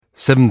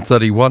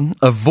7:31.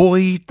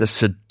 Avoid the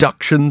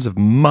seductions of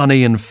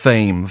money and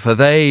fame, for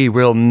they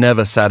will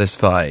never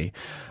satisfy.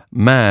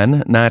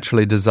 Man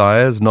naturally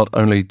desires not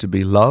only to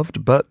be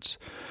loved, but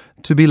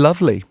to be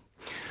lovely.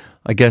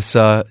 I guess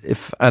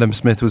if Adam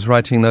Smith was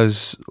writing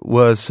those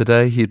words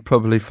today, he'd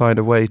probably find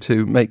a way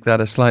to make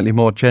that a slightly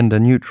more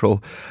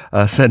gender-neutral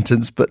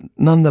sentence. But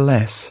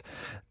nonetheless,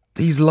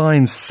 these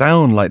lines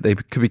sound like they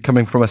could be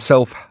coming from a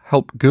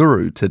self-help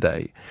guru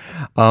today.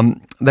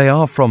 They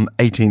are from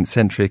 18th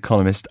century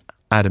economist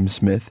Adam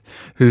Smith,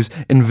 whose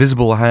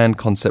invisible hand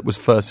concept was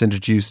first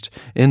introduced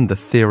in the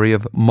theory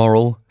of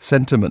moral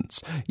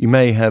sentiments. You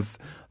may have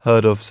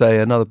heard of, say,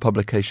 another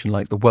publication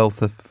like The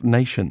Wealth of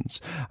Nations.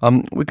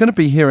 We're going to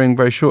be hearing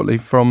very shortly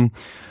from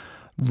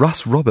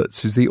Russ,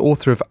 who's the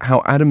author of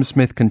How Adam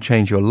Smith Can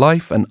Change Your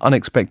Life, an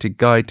unexpected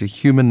guide to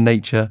human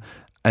nature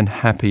and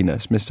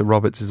happiness. Mr.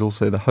 Roberts is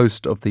also the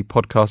host of the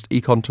podcast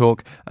Econ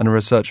Talk and a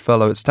research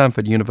fellow at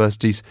Stanford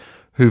University's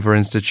Hoover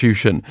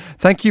Institution.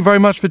 Thank you very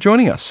much for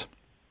joining us.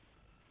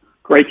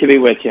 Great to be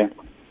with you.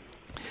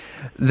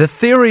 The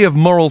theory of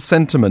moral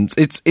sentiments,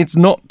 it's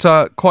not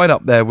quite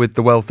up there with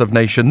The Wealth of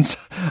Nations,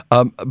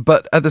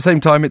 but at the same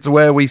time, it's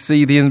where we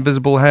see the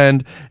invisible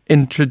hand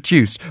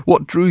introduced.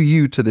 What drew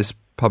you to this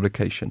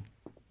publication?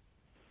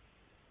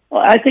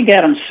 Well, I think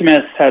Adam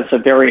Smith has a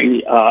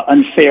very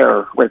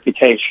unfair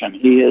reputation.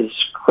 He is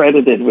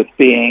credited with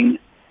being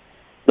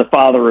the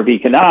father of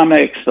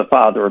economics, the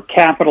father of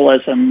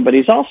capitalism, but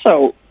he's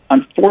also,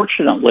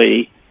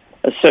 unfortunately,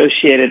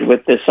 associated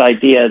with this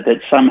idea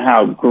that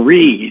somehow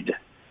greed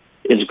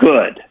is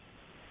good.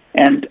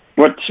 And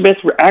what Smith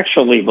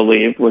actually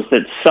believed was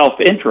that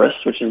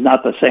self-interest, which is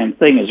not the same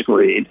thing as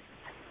greed,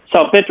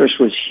 self-interest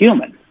was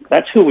human.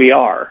 That's who we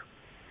are.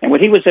 And what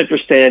he was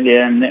interested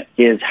in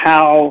is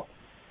how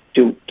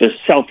does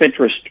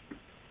self-interest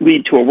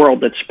lead to a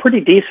world that's pretty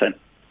decent,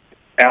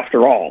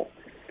 after all.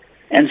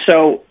 And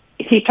so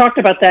he talked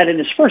about that in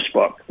his first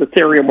book, The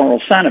Theory of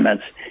Moral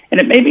Sentiments. And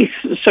it made me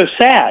so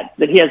sad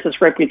that he has this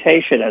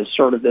reputation as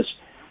sort of this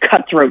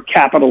cutthroat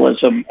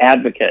capitalism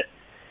advocate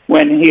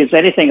when he is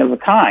anything of the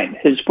kind.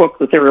 His book,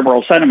 The Theory of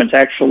Moral Sentiments,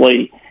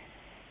 actually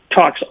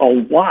talks a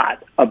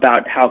lot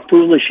about how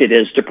foolish it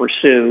is to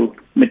pursue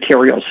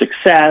material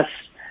success,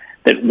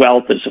 that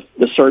wealth is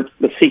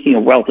the seeking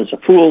of wealth is a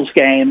fool's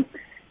game.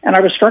 And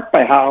I was struck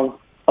by how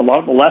a lot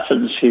of the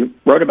lessons he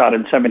wrote about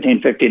in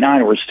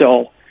 1759 were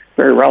still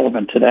very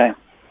relevant today.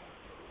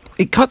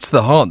 It cuts to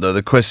the heart, though,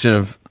 the question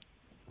of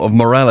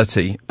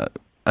morality,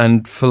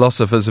 and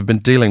philosophers have been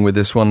dealing with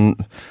this one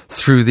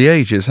through the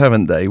ages,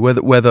 haven't they?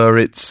 Whether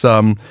it's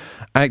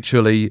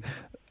actually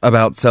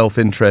about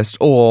self-interest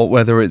or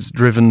whether it's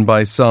driven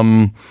by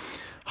some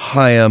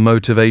higher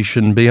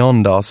motivation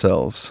beyond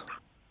ourselves.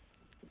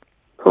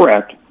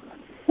 Correct.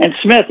 And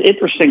Smith,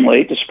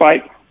 interestingly,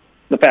 despite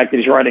the fact that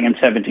he's writing in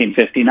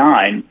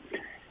 1759,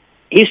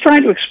 he's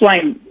trying to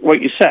explain what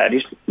you said.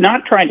 He's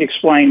not trying to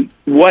explain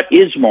what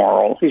is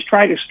moral. He's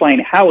trying to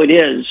explain how it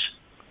is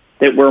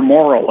that we're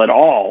moral at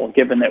all,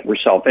 given that we're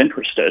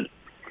self-interested.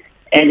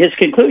 And his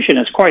conclusion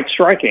is quite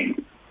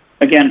striking,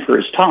 again, for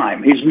his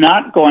time. He's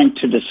not going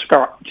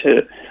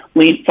to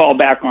fall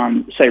back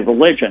on, say,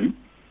 religion.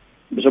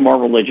 It was a more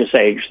religious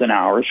age than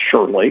ours,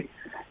 surely.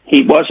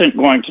 He wasn't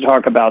going to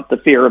talk about the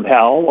fear of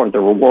hell or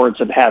the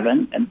rewards of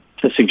heaven and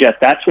to suggest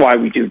that's why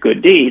we do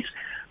good deeds.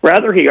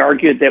 Rather, he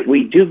argued that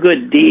we do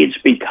good deeds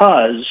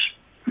because,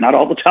 not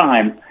all the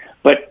time,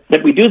 but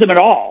that we do them at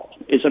all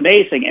is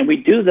amazing, and we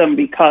do them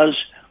because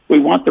we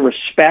want the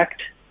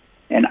respect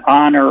and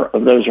honor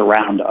of those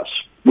around us.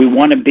 We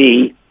want to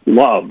be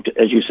loved,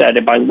 as you said.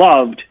 And by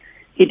loved,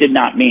 he did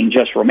not mean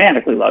just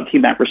romantically loved. He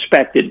meant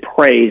respected,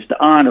 praised,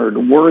 honored,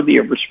 worthy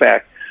of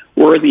respect,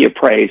 worthy of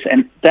praise.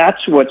 And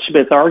that's what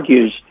Smith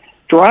argues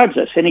drives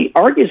us. And he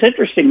argues,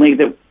 interestingly,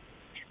 that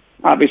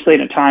obviously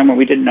in a time when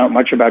we didn't know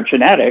much about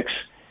genetics,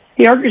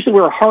 he argues that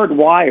we're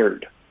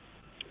hardwired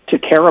to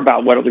care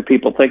about what other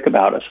people think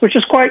about us, which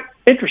is quite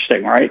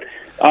interesting, right?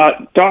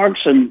 Dogs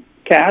and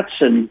cats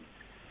and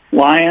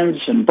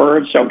lions and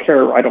birds don't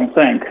care, I don't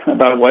think,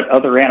 about what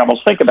other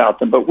animals think about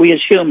them. But we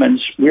as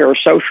humans, we are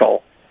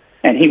social.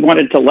 And he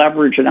wanted to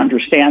leverage and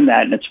understand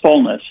that in its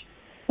fullness.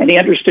 And he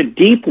understood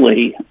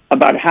deeply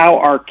about how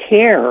our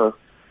care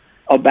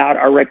about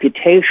our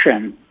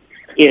reputation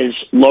is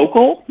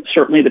local,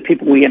 certainly the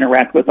people we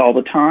interact with all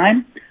the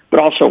time, but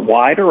also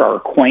wider, our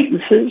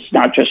acquaintances,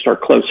 not just our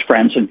close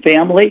friends and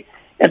family,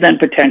 and then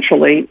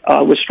potentially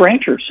with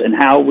strangers, and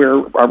how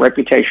our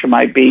reputation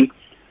might be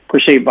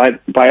perceived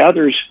by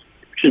others,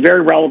 which is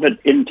very relevant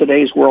in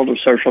today's world of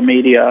social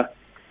media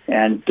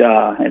and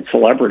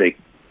celebrity.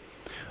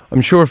 I'm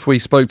sure if we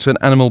spoke to an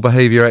animal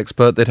behaviour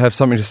expert, they'd have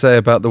something to say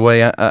about the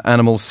way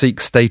animals seek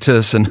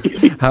status and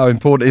how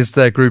important is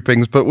their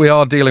groupings. But we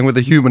are dealing with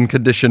the human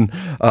condition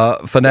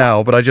for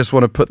now. But I just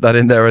want to put that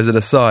in there as an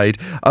aside.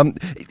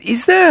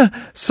 Is there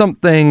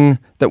something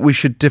that we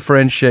should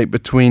differentiate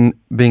between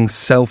being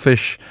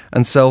selfish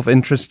and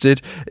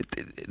self-interested?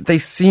 They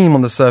seem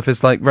on the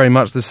surface like very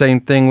much the same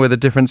thing with a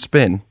different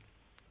spin.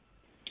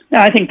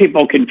 Yeah, I think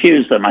people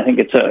confuse them. I think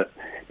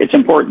it's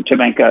important to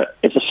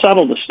it's a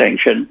subtle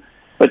distinction,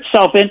 but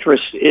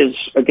self-interest is,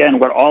 again,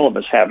 what all of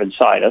us have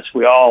inside us.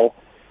 We all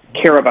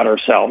care about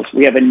ourselves.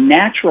 We have a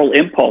natural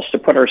impulse to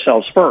put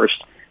ourselves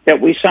first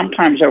that we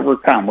sometimes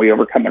overcome. We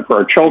overcome it for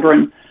our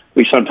children.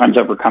 We sometimes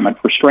overcome it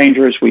for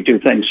strangers. We do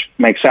things,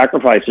 make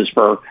sacrifices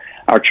for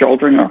our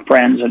children, our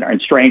friends,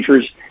 and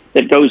strangers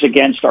that goes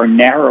against our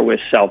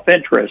narrowest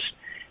self-interest.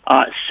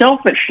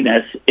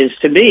 Selfishness is,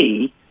 to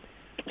me,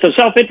 so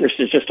self-interest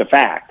is just a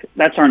fact.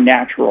 That's our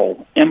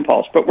natural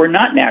impulse, but we're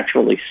not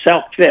naturally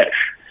selfish.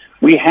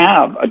 We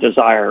have a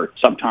desire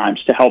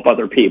sometimes to help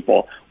other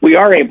people. We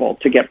are able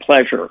to get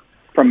pleasure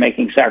from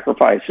making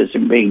sacrifices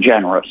and being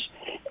generous.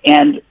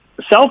 And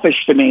selfish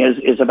to me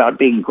is about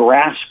being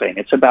grasping.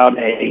 It's about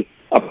a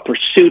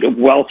pursuit of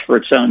wealth for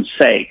its own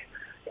sake.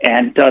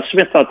 And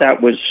Smith thought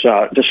that was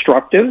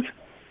destructive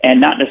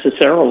and not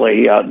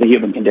necessarily the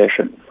human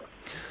condition.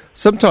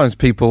 Sometimes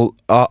people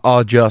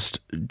are just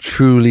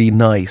truly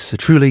nice,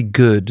 truly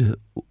good.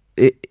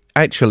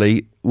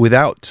 Actually,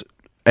 without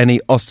any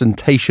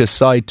ostentatious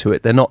side to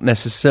it. They're not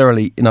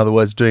necessarily, in other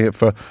words, doing it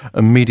for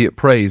immediate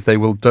praise. They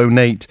will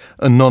donate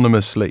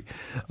anonymously,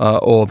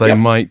 or they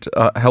might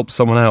help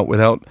someone out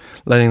without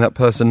letting that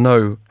person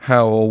know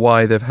how or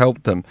why they've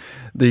helped them.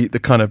 The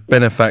kind of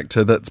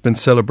benefactor that's been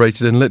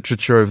celebrated in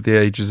literature over the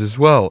ages as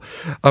well.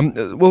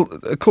 Well,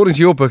 according to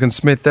your book and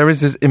Smith, there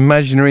is this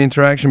imaginary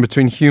interaction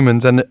between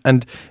humans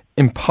and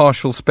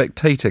impartial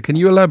spectator. Can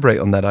you elaborate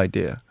on that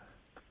idea?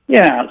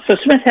 Yeah, so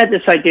Smith had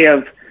this idea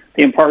of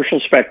the impartial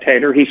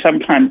spectator. He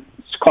sometimes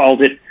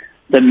called it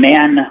the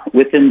man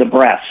within the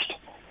breast.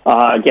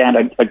 Again,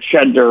 a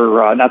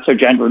gender, not so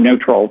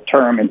gender-neutral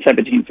term in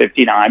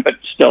 1759, but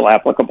still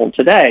applicable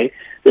today.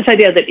 This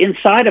idea that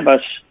inside of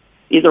us,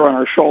 either on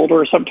our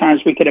shoulder,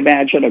 sometimes we could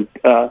imagine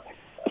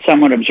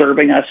someone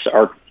observing us,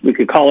 or we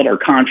could call it our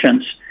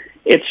conscience.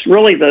 It's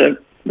really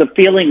the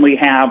feeling we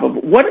have of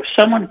what if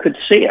someone could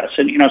see us?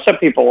 And, some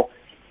people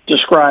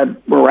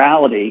describe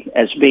morality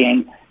as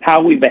being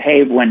how we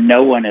behave when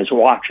no one is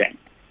watching.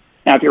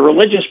 Now, if you're a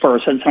religious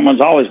person,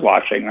 someone's always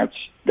watching.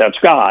 That's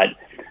God.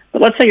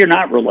 But let's say you're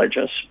not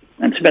religious,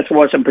 and Smith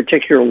wasn't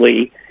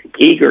particularly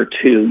eager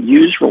to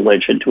use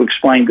religion to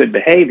explain good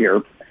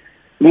behavior.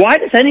 Why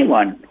does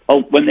anyone,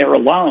 when they're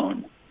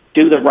alone,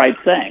 do the right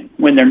thing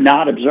when they're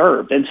not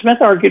observed? And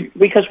Smith argued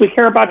because we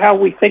care about how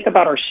we think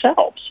about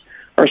ourselves,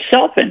 our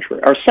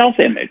self-interest, our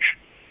self-image.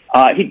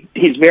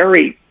 He's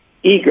very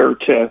eager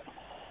to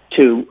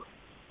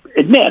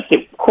admit that,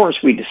 of course,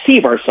 we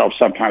deceive ourselves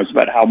sometimes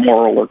about how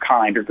moral or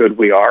kind or good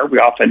we are. We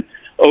often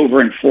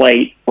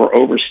overinflate or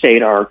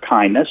overstate our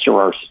kindness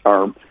or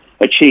our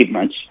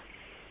achievements.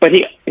 But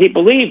he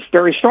believed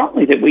very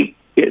strongly that we,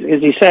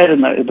 as he said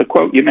in the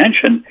quote you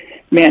mentioned,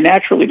 man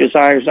naturally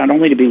desires not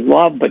only to be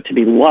loved, but to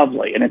be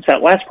lovely. And it's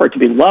that last part, to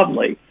be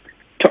lovely,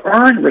 to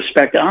earn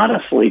respect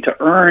honestly, to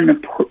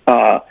earn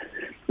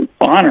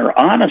honor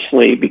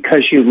honestly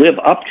because you live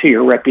up to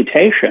your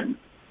reputation.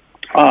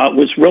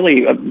 Was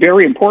really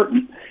very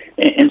important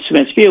in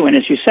Smith's view. And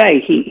as you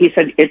say, he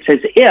said it's as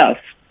if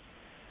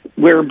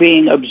we're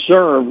being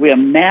observed. We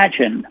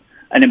imagine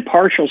an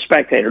impartial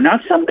spectator,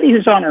 not somebody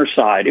who's on our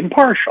side,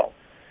 impartial.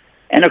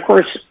 And, of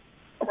course,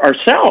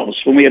 ourselves,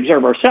 when we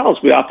observe ourselves,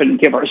 we often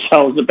give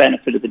ourselves the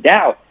benefit of the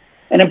doubt.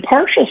 An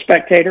impartial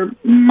spectator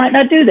might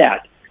not do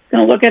that.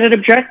 Going to look at it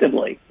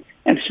objectively.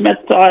 And Smith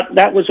thought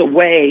that was a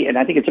way, and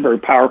I think it's a very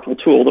powerful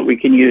tool that we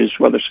can use,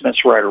 whether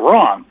Smith's right or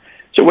wrong.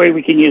 It's a way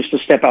we can use to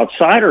step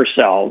outside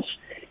ourselves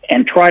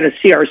and try to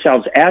see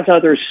ourselves as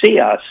others see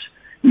us,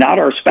 not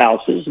our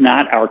spouses,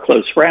 not our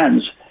close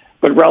friends,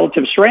 but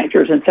relative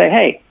strangers, and say,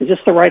 hey, is this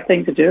the right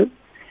thing to do?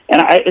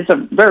 And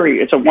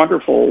it's a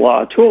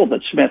wonderful tool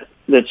that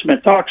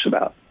Smith talks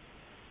about.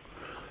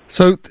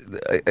 So,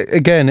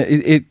 again,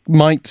 it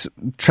might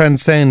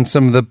transcend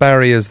some of the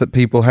barriers that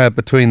people have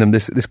between them,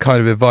 this kind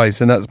of advice,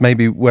 and that's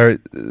maybe where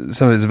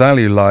some of its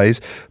value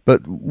lies.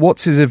 But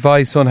what's his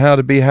advice on how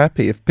to be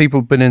happy? If people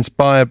have been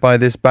inspired by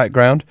this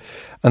background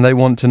and they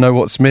want to know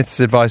what Smith's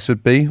advice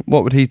would be,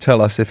 what would he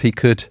tell us if he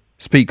could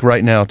speak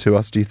right now to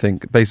us, do you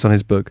think, based on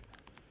his book?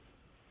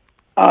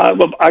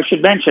 Well, I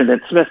should mention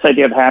that Smith's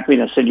idea of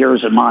happiness and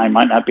yours and mine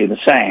might not be the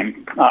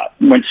same.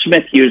 When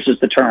Smith uses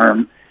the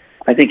term,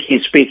 I think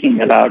he's speaking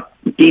about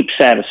deep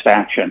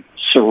satisfaction,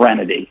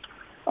 serenity,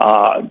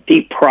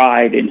 deep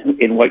pride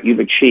in what you've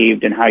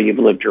achieved and how you've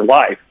lived your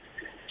life.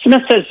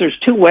 Smith says there's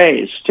two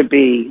ways to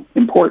be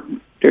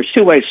important. There's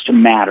two ways to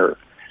matter.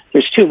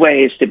 There's two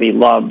ways to be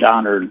loved,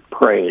 honored,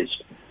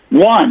 praised.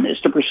 One is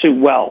to pursue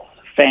wealth,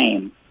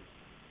 fame,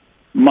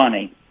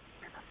 money,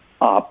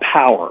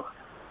 power.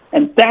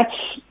 And that's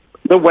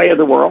the way of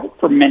the world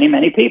for many,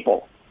 many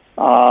people.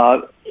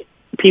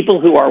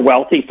 People who are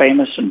wealthy,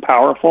 famous, and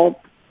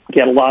powerful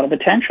get a lot of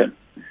attention.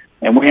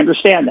 And we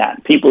understand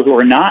that. People who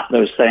are not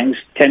those things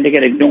tend to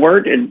get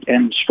ignored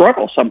and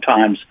struggle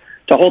sometimes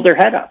to hold their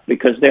head up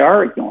because they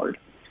are ignored.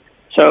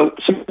 So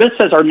Smith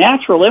says our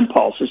natural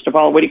impulse is to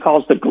follow what he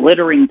calls the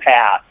glittering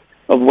path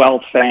of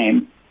wealth,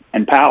 fame,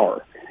 and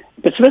power.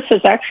 But Smith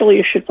says actually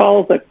you should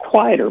follow the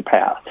quieter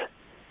path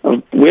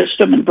of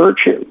wisdom and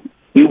virtue.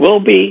 You will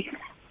be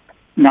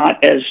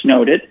not as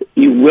noted.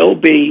 You will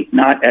be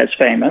not as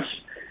famous,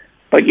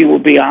 but you will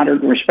be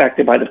honored and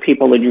respected by the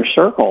people in your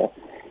circle.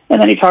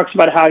 And then he talks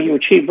about how you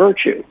achieve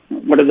virtue.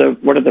 What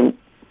are the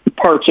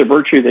parts of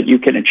virtue that you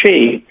can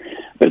achieve?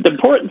 But the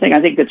important thing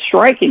I think that's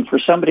striking for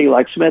somebody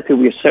like Smith, who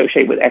we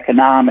associate with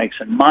economics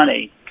and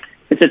money,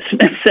 is that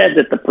Smith said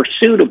that the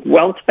pursuit of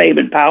wealth, fame,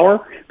 and power,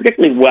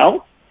 particularly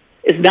wealth,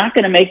 is not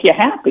going to make you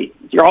happy.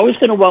 You're always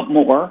going to want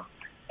more,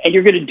 and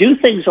you're going to do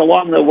things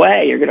along the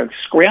way. You're going to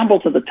scramble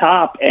to the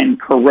top and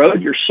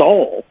corrode your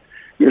soul,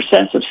 your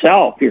sense of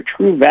self, your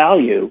true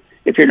value,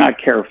 if you're not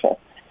careful.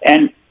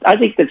 And I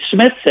think that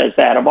Smith says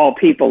that, of all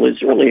people,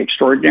 is really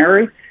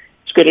extraordinary.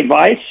 It's good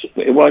advice.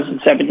 It was in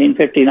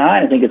 1759.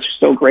 I think it's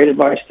still great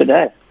advice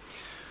today. I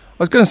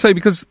was going to say,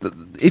 because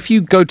if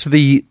you go to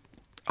the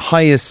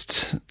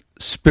highest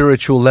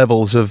spiritual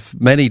levels of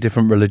many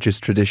different religious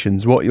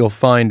traditions, what you'll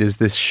find is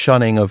this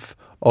shunning of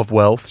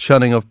wealth,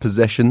 shunning of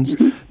possessions,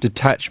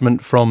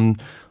 detachment from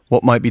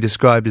what might be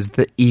described as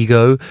the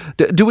ego.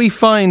 Do we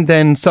find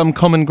then some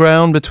common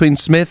ground between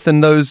Smith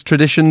and those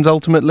traditions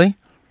ultimately?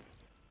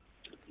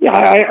 Yeah,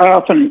 I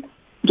often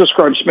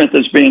describe Smith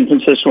as being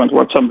consistent with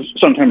what's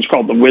sometimes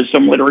called the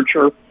wisdom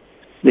literature,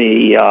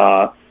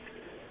 the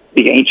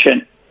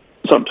ancient,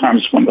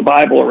 sometimes from the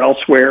Bible or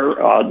elsewhere,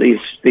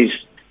 these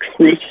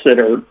truths that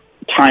are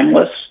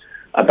timeless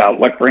about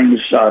what brings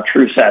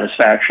true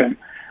satisfaction.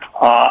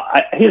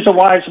 He's a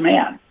wise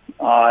man.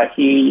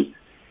 He,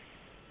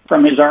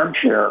 from his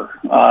armchair,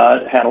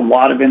 had a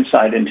lot of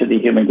insight into the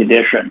human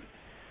condition.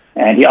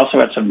 And he also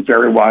had some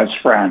very wise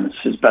friends.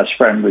 His best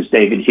friend was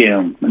David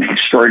Hume, an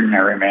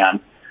extraordinary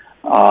man.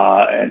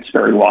 And it's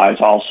very wise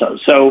also.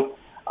 So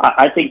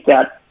I think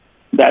that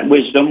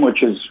wisdom,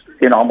 which is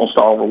in almost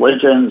all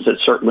religions,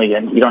 it's certainly,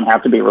 and you don't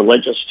have to be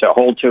religious to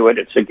hold to it.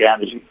 It's,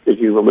 again, as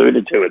you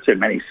alluded to, it's in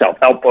many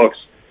self-help books.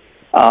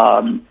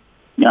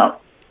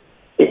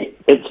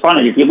 It's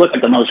funny, if you look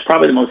at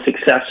probably the most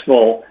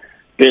successful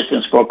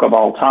business book of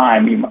all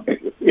time,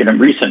 in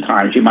recent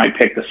times, you might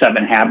pick The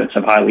 7 Habits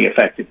of Highly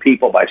Effective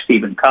People by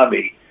Stephen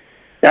Covey.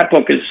 That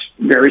book is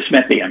very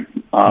Smithian.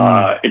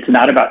 It's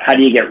not about how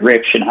do you get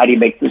rich and how do you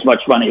make as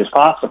much money as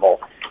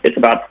possible. It's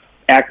about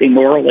acting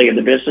morally in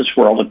the business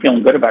world and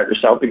feeling good about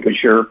yourself because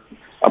you're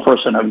a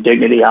person of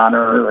dignity,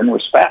 honor, and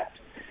respect,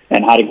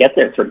 and how to get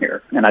there from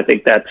here. And I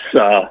think that's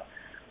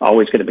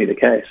always going to be the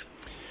case.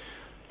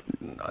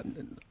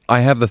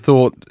 I have the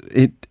thought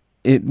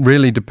it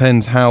really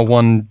depends how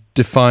one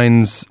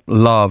defines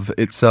love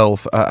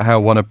itself, how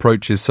one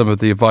approaches some of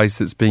the advice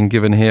that's being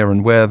given here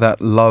and where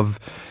that love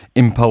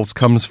impulse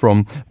comes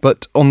from.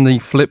 But on the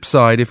flip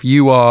side, if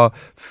you are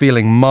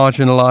feeling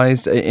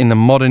marginalized in the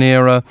modern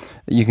era,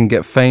 you can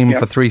get fame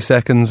for 3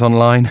 seconds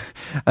online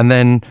and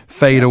then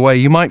fade away.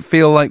 You might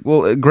feel like,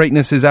 well,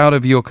 greatness is out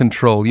of your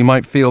control. You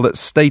might feel that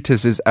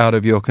status is out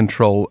of your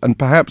control. And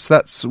perhaps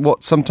that's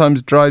what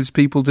sometimes drives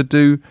people to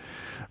do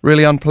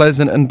really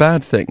unpleasant and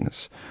bad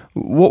things.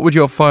 What would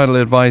your final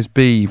advice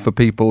be for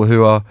people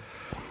who are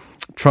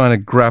trying to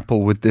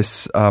grapple with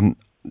this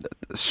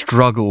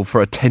struggle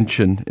for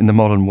attention in the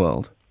modern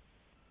world?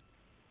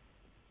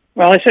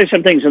 Well, I say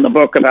some things in the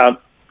book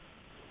about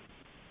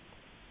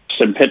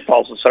some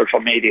pitfalls of social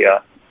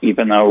media,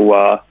 even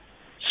though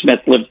Smith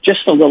lived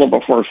just a little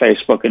before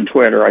Facebook and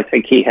Twitter. I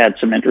think he had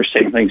some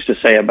interesting things to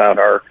say about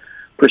our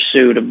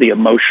pursuit of the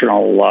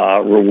emotional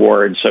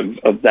rewards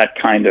of that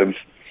kind of,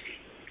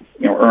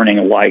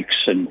 earning likes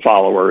and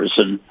followers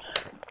and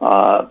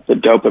the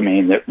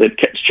dopamine that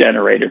gets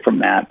generated from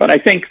that. But I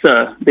think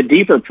the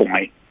deeper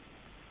point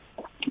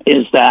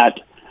is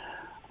that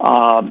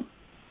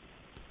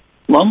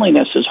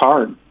loneliness is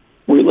hard.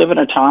 We live in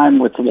a time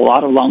with a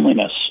lot of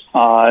loneliness,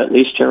 at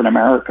least here in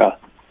America.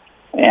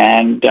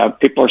 And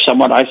people are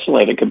somewhat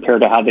isolated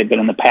compared to how they've been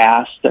in the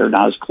past. They're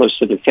not as close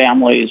to their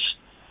families.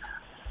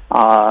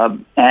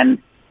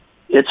 And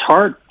it's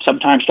hard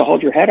sometimes to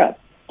hold your head up.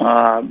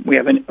 We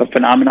have a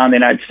phenomenon in the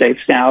United States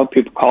now.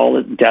 People call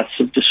it deaths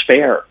of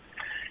despair.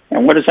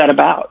 And what is that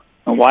about?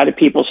 And why do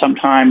people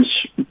sometimes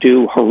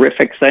do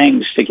horrific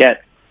things to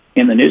get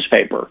in the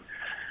newspaper?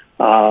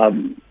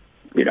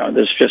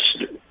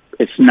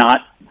 It's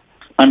not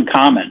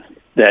uncommon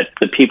that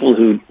the people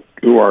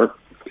who are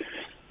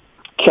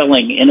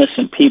killing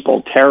innocent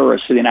people,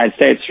 terrorists in the United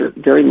States, are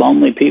very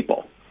lonely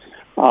people.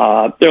 There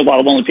are a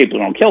lot of lonely people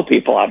who don't kill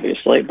people,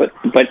 obviously, but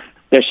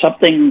there's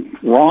something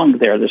wrong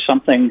there. There's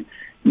something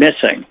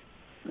missing.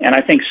 And I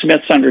think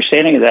Smith's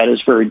understanding of that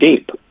is very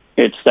deep.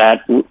 It's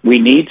that we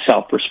need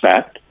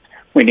self-respect.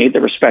 We need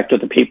the respect of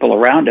the people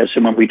around us,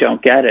 and when we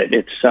don't get it,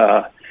 it's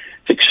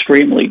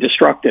extremely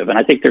destructive. And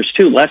I think there's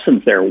 2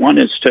 lessons there. One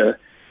is to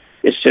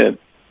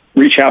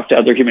reach out to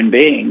other human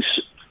beings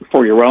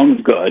for your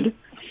own good,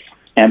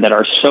 and that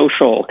our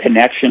social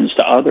connections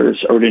to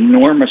others are an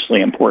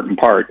enormously important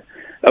part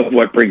of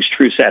what brings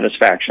true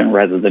satisfaction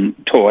rather than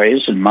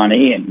toys and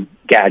money and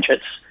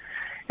gadgets.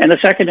 And the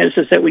second is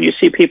that when you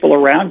see people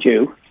around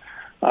you,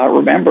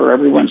 remember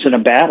everyone's in a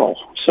battle,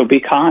 so be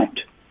kind.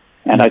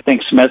 And I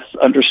think Smith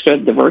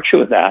understood the virtue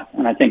of that,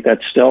 and I think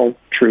that's still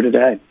true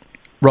today.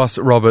 Russ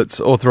Roberts,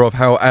 author of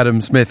How Adam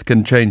Smith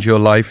Can Change Your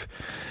Life,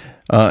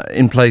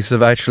 in place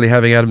of actually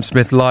having Adam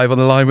Smith live on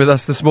the line with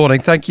us this morning.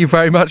 Thank you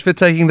very much for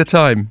taking the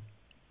time.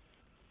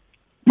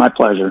 My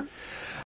pleasure.